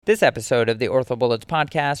This episode of the OrthoBullets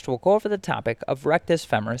podcast will go over the topic of rectus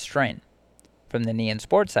femoris strain from the Knee and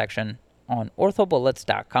Sports section on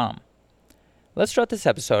orthobullets.com. Let's start this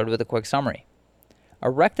episode with a quick summary. A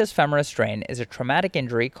rectus femoris strain is a traumatic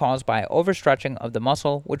injury caused by overstretching of the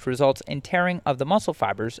muscle, which results in tearing of the muscle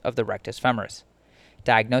fibers of the rectus femoris.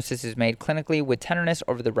 Diagnosis is made clinically with tenderness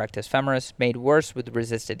over the rectus femoris, made worse with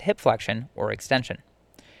resisted hip flexion or extension.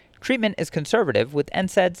 Treatment is conservative with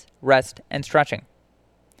NSAIDs, rest, and stretching.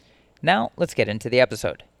 Now, let's get into the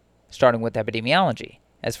episode. Starting with epidemiology.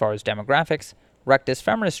 As far as demographics, rectus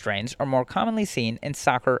femoris strains are more commonly seen in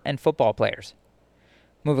soccer and football players.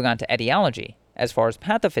 Moving on to etiology. As far as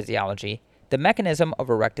pathophysiology, the mechanism of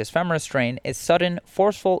a rectus femoris strain is sudden,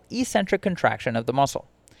 forceful, eccentric contraction of the muscle.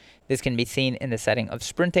 This can be seen in the setting of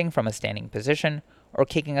sprinting from a standing position or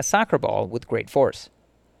kicking a soccer ball with great force.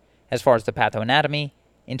 As far as the pathoanatomy,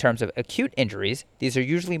 in terms of acute injuries, these are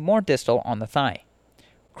usually more distal on the thigh.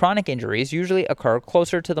 Chronic injuries usually occur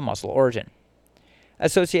closer to the muscle origin.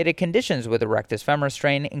 Associated conditions with a rectus femoris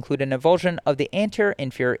strain include an avulsion of the anterior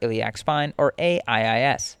inferior iliac spine, or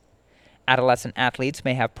AIIS. Adolescent athletes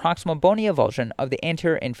may have proximal bony avulsion of the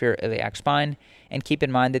anterior inferior iliac spine, and keep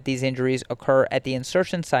in mind that these injuries occur at the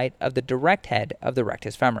insertion site of the direct head of the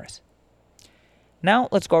rectus femoris. Now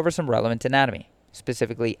let's go over some relevant anatomy,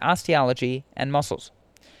 specifically osteology and muscles.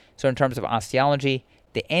 So in terms of osteology,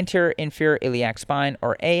 the anterior inferior iliac spine,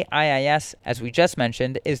 or AIIS, as we just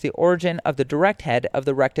mentioned, is the origin of the direct head of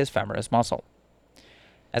the rectus femoris muscle.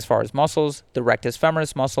 As far as muscles, the rectus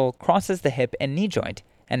femoris muscle crosses the hip and knee joint,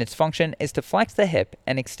 and its function is to flex the hip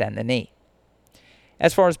and extend the knee.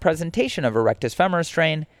 As far as presentation of a rectus femoris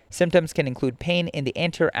strain, symptoms can include pain in the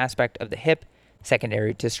anterior aspect of the hip,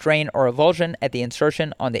 secondary to strain or avulsion at the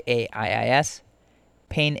insertion on the AIIS,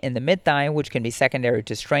 pain in the mid-thigh, which can be secondary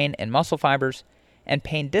to strain in muscle fibers, and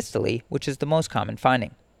pain distally, which is the most common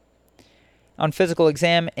finding. On physical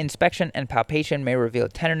exam, inspection and palpation may reveal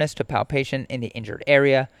tenderness to palpation in the injured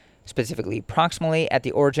area, specifically proximally at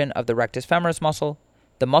the origin of the rectus femoris muscle,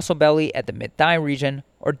 the muscle belly at the mid-thigh region,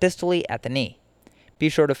 or distally at the knee. Be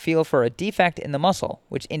sure to feel for a defect in the muscle,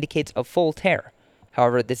 which indicates a full tear.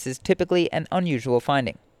 However, this is typically an unusual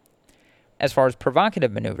finding. As far as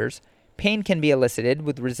provocative maneuvers, pain can be elicited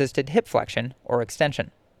with resisted hip flexion or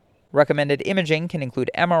extension. Recommended imaging can include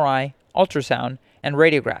MRI, ultrasound, and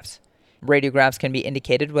radiographs. Radiographs can be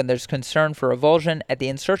indicated when there's concern for avulsion at the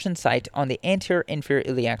insertion site on the anterior inferior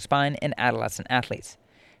iliac spine in adolescent athletes.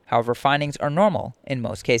 However, findings are normal in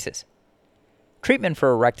most cases. Treatment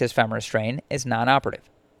for a rectus femoris strain is non-operative,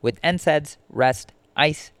 with NSAIDs, rest,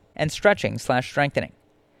 ice, and stretching/strengthening.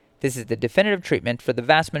 This is the definitive treatment for the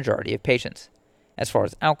vast majority of patients. As far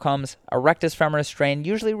as outcomes, a rectus femoris strain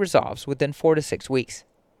usually resolves within 4 to 6 weeks.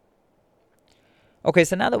 Okay,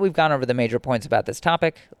 so now that we've gone over the major points about this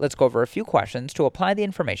topic, let's go over a few questions to apply the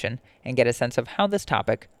information and get a sense of how this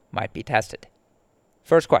topic might be tested.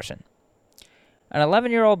 First question. An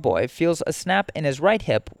 11-year-old boy feels a snap in his right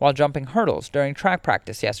hip while jumping hurdles during track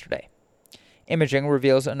practice yesterday. Imaging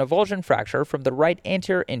reveals an avulsion fracture from the right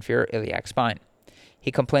anterior inferior iliac spine.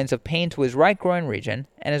 He complains of pain to his right groin region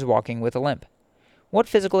and is walking with a limp. What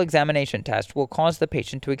physical examination test will cause the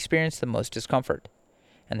patient to experience the most discomfort?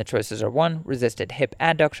 And the choices are 1. Resisted hip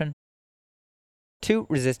adduction, 2.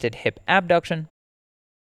 Resisted hip abduction,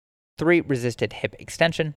 3. Resisted hip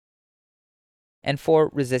extension, and 4.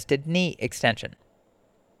 Resisted knee extension.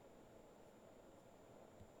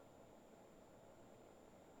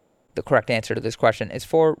 The correct answer to this question is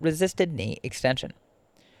 4. Resisted knee extension.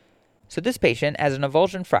 So this patient has an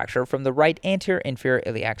avulsion fracture from the right anterior inferior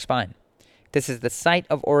iliac spine. This is the site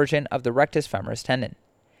of origin of the rectus femoris tendon.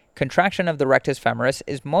 Contraction of the rectus femoris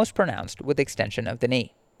is most pronounced with extension of the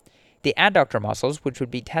knee. The adductor muscles, which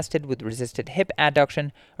would be tested with resisted hip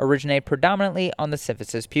adduction, originate predominantly on the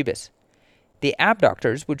symphysis pubis. The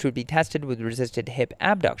abductors, which would be tested with resisted hip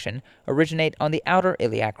abduction, originate on the outer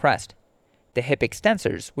iliac crest. The hip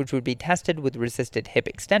extensors, which would be tested with resisted hip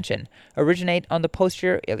extension, originate on the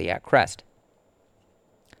posterior iliac crest.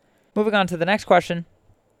 Moving on to the next question.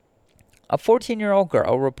 A 14-year-old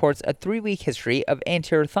girl reports a 3-week history of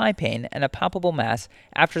anterior thigh pain and a palpable mass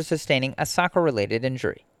after sustaining a soccer-related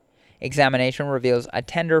injury. Examination reveals a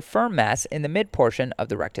tender, firm mass in the mid-portion of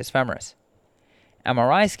the rectus femoris.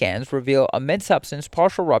 MRI scans reveal a mid-substance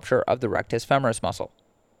partial rupture of the rectus femoris muscle.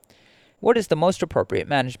 What is the most appropriate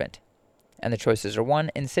management? And the choices are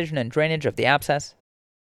 1. Incision and drainage of the abscess,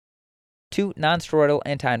 2. Nonsteroidal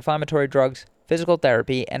anti-inflammatory drugs, physical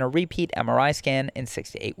therapy, and a repeat MRI scan in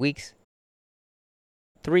 6 to 8 weeks,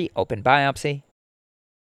 3. Open biopsy,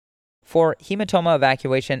 4. Hematoma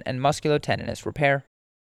evacuation and musculotendinous repair,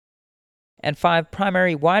 And 5,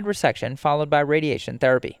 primary wide resection followed by radiation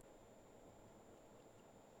therapy.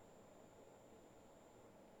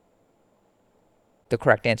 The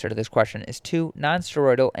correct answer to this question is 2,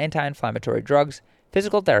 nonsteroidal anti-inflammatory drugs,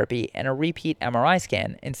 physical therapy, and a repeat MRI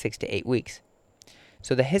scan in 6 to 8 weeks.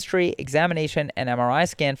 So the history, examination, and MRI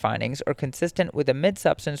scan findings are consistent with a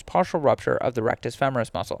mid-substance partial rupture of the rectus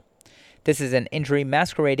femoris muscle. This is an injury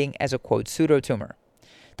masquerading as a, quote, pseudotumor.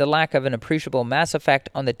 The lack of an appreciable mass effect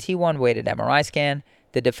on the T1 weighted MRI scan,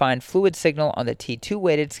 the defined fluid signal on the T2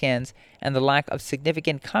 weighted scans, and the lack of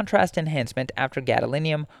significant contrast enhancement after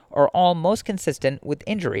gadolinium are all most consistent with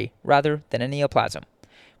injury rather than a neoplasm.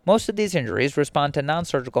 Most of these injuries respond to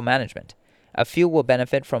non-surgical management. A few will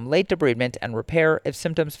benefit from late debridement and repair if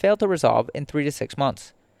symptoms fail to resolve in 3 to 6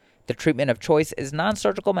 months. The treatment of choice is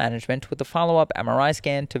non-surgical management with a follow-up MRI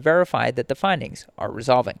scan to verify that the findings are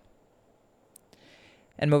resolving.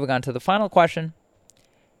 And moving on to the final question.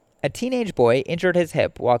 A teenage boy injured his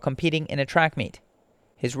hip while competing in a track meet.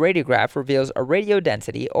 His radiograph reveals a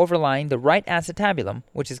radiodensity overlying the right acetabulum,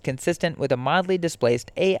 which is consistent with a mildly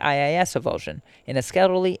displaced AIIS avulsion in a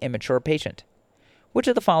skeletally immature patient. Which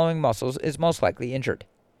of the following muscles is most likely injured?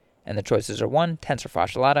 And the choices are 1, tensor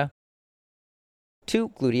fascia lata, 2,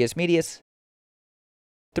 gluteus medius,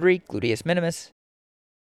 3, gluteus minimus,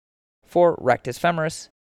 4, rectus femoris,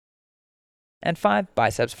 and 5,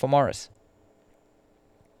 biceps femoris.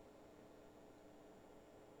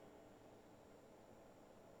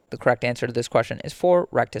 The correct answer to this question is 4,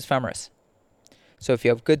 rectus femoris. So if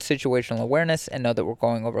you have good situational awareness and know that we're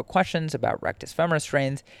going over questions about rectus femoris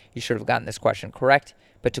strains, you should have gotten this question correct.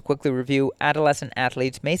 But to quickly review, adolescent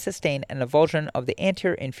athletes may sustain an avulsion of the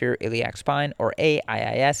anterior inferior iliac spine, or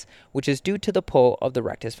AIIS, which is due to the pull of the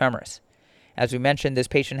rectus femoris. As we mentioned, this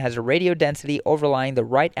patient has a radiodensity overlying the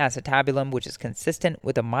right acetabulum, which is consistent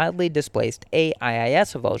with a mildly displaced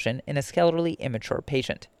AIIS avulsion in a skeletally immature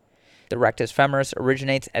patient. The rectus femoris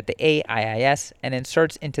originates at the AIIS and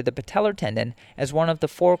inserts into the patellar tendon as one of the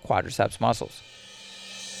 4 quadriceps muscles.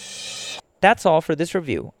 That's all for this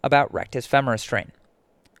review about rectus femoris strain.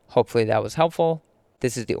 Hopefully that was helpful.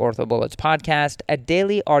 This is the OrthoBullets podcast, a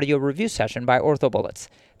daily audio review session by OrthoBullets,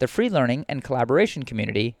 the free learning and collaboration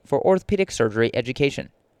community for orthopedic surgery education.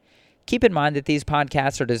 Keep in mind that these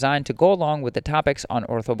podcasts are designed to go along with the topics on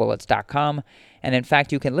orthobullets.com, and in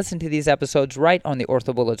fact, you can listen to these episodes right on the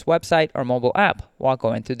OrthoBullets website or mobile app while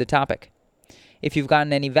going through the topic. If you've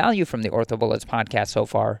gotten any value from the OrthoBullets podcast so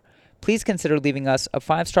far, please consider leaving us a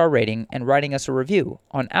 5-star rating and writing us a review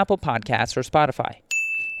on Apple Podcasts or Spotify.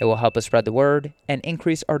 It will help us spread the word and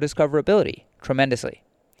increase our discoverability tremendously.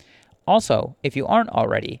 Also, if you aren't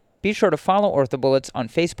already, be sure to follow OrthoBullets on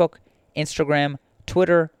Facebook, Instagram,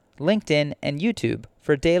 Twitter, LinkedIn, and YouTube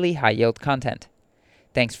for daily high-yield content.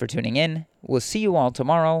 Thanks for tuning in. We'll see you all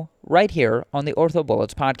tomorrow, right here on the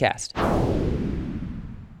OrthoBullets podcast.